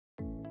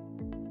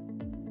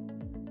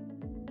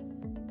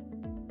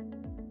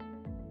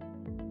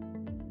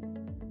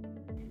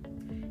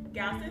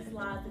Gauss's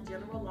law is the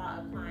general law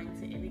applying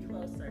to any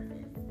closed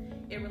surface.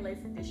 It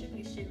relates the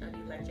distribution of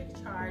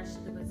electric charge to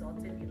the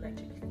resultant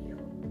electric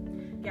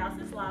field.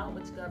 Gauss's law,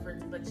 which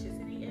governs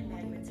electricity and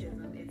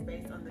magnetism, is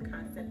based on the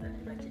concept of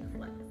electric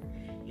flux.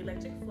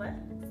 Electric flux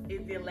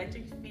is the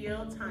electric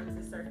field times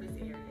the surface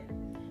area.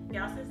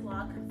 Gauss's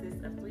law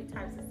consists of three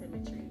types of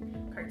symmetry: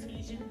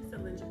 Cartesian,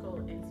 cylindrical,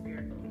 and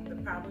spherical. The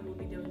problem we'll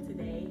be doing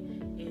today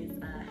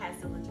has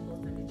cylindrical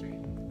symmetry.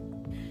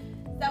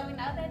 So we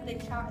know that the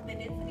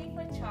density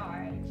for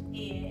charge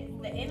is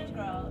the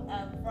integral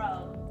of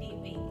rho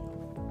dV.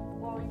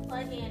 When we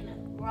plug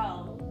in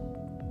rho,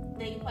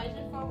 the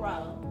equation for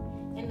rho,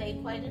 and the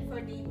equation for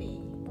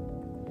dV,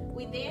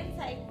 we then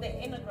take the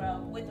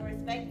integral with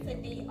respect to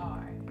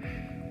dr,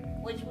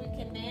 which we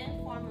can then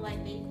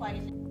formulate the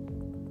equation.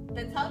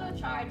 The total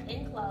charge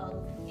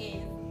enclosed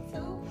is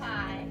 2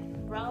 pi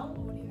rho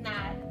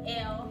naught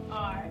L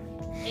r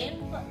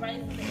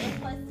raised to the n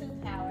plus 2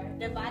 power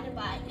divided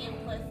by n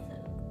plus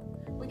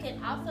 2. We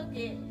can also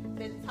get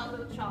the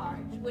total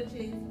charge, which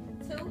is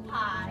 2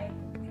 pi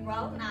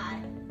rho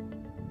naught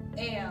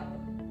L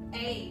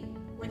A,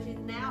 which is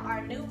now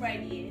our new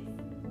radius,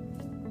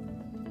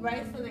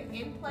 raised to the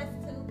n plus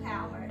 2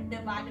 power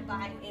divided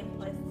by n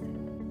plus 2.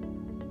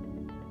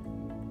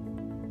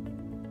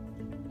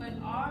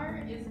 When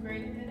R is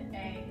greater than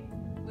A,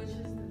 which is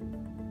the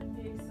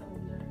big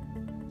cylinder,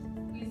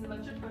 we use the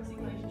electric flux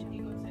equation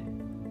equal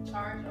to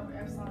charge over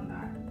epsilon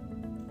naught.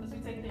 Once we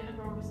take the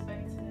integral with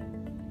respect to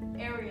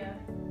area,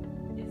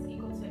 is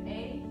equal to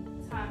A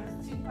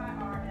times 2 pi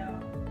RL,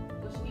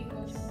 which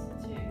equals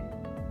to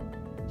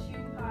 2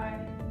 pi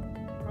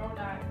rho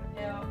naught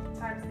L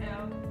times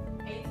L,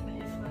 A to the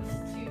n plus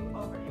 2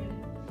 over n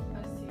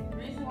plus 2. The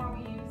reason why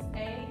we use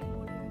A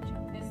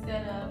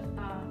instead of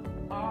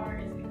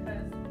R is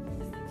because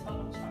it's the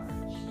total charge.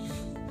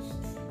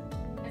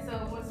 And so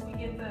once we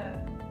get the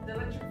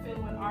electric field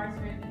when R is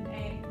greater than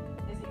A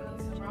is equal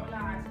to rho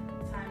naught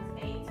times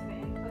A to the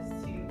n plus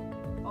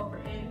 2 over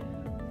n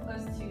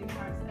plus 2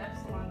 times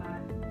epsilon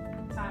naught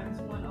times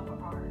 1 over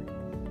R.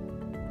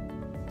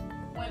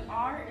 When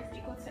R is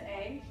equal to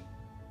A,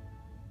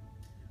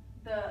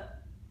 the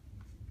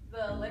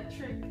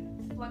electric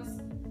flux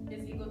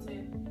is equal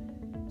to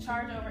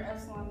charge over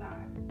epsilon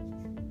naught.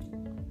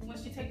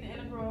 Once you take the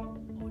integral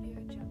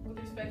with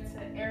respect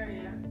to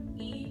area,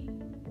 E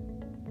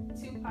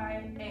 2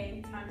 pi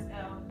A times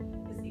L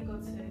is equal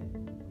to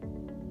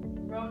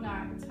rho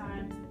naught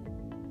times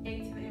A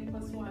to the n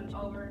plus 1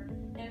 over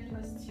n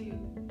plus 2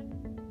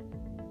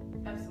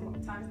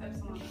 epsilon times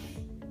epsilon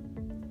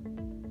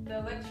naught. The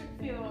electric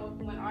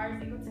field when R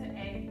is equal to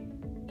A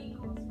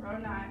equals rho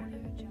naught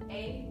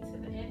A to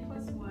the n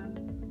plus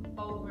 1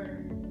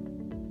 over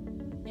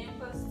n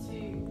plus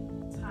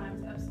 2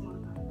 times epsilon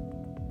naught.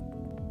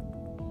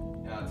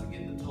 Now to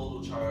get the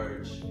total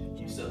charge,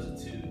 you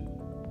substitute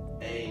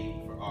A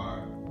for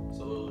R,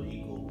 so it will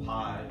equal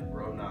pi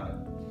rho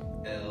naught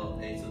L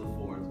A to the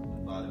 4th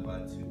divided by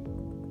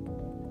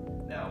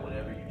 2. Now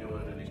whenever you're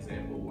doing an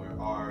example where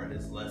R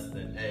is less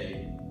than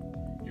A,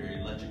 your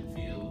electric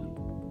field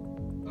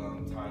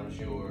times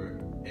your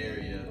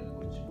area,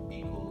 which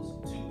equals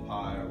 2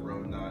 pi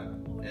rho naught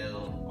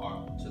L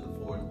R to the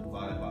 4th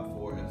divided by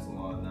 4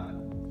 epsilon naught.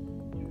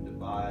 You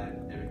divide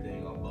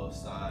everything on both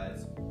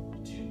sides.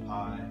 Your 2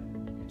 pi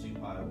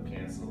will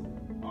cancel,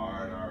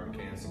 R and R will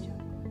cancel,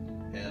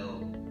 L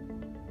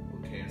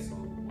will cancel,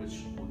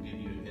 which will give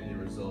you an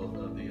end result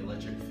of the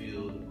electric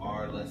field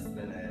R less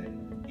than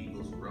A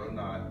equals rho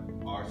naught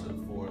R to the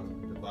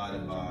 4th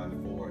divided by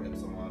 4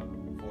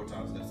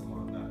 times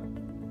epsilon naught.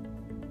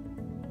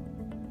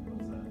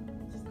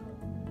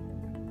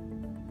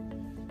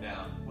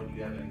 Now, when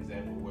you have an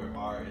example where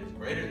R is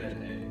greater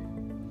than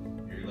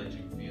A, your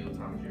electric field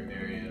times your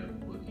area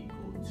would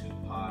equal 2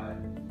 pi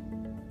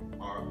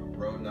R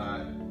rho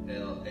naught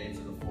L A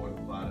to the 4th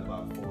divided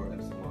by 4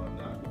 epsilon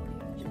naught.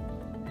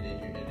 And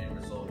in your end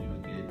result, you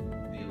would get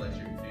the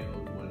electric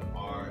field when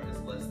R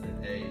is less than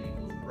A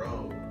equals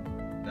rho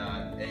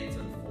naught A to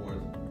the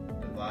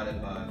 4th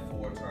divided by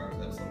 4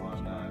 times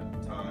epsilon naught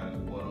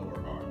times 1 over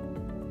R.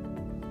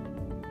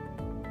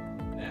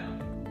 Now,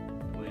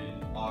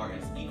 when R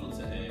is equal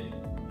to A,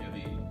 you have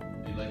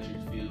the electric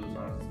field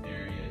times its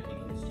area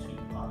equals 2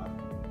 pi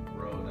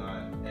rho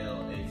naught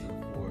L A to the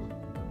 4th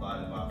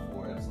divided by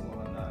 4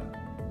 epsilon naught,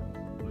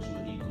 which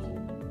would equal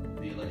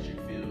the electric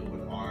field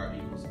when R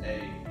equals A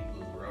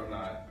equals rho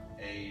naught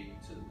A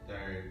to the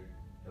 3rd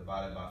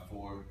divided by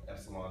 4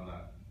 epsilon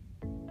naught.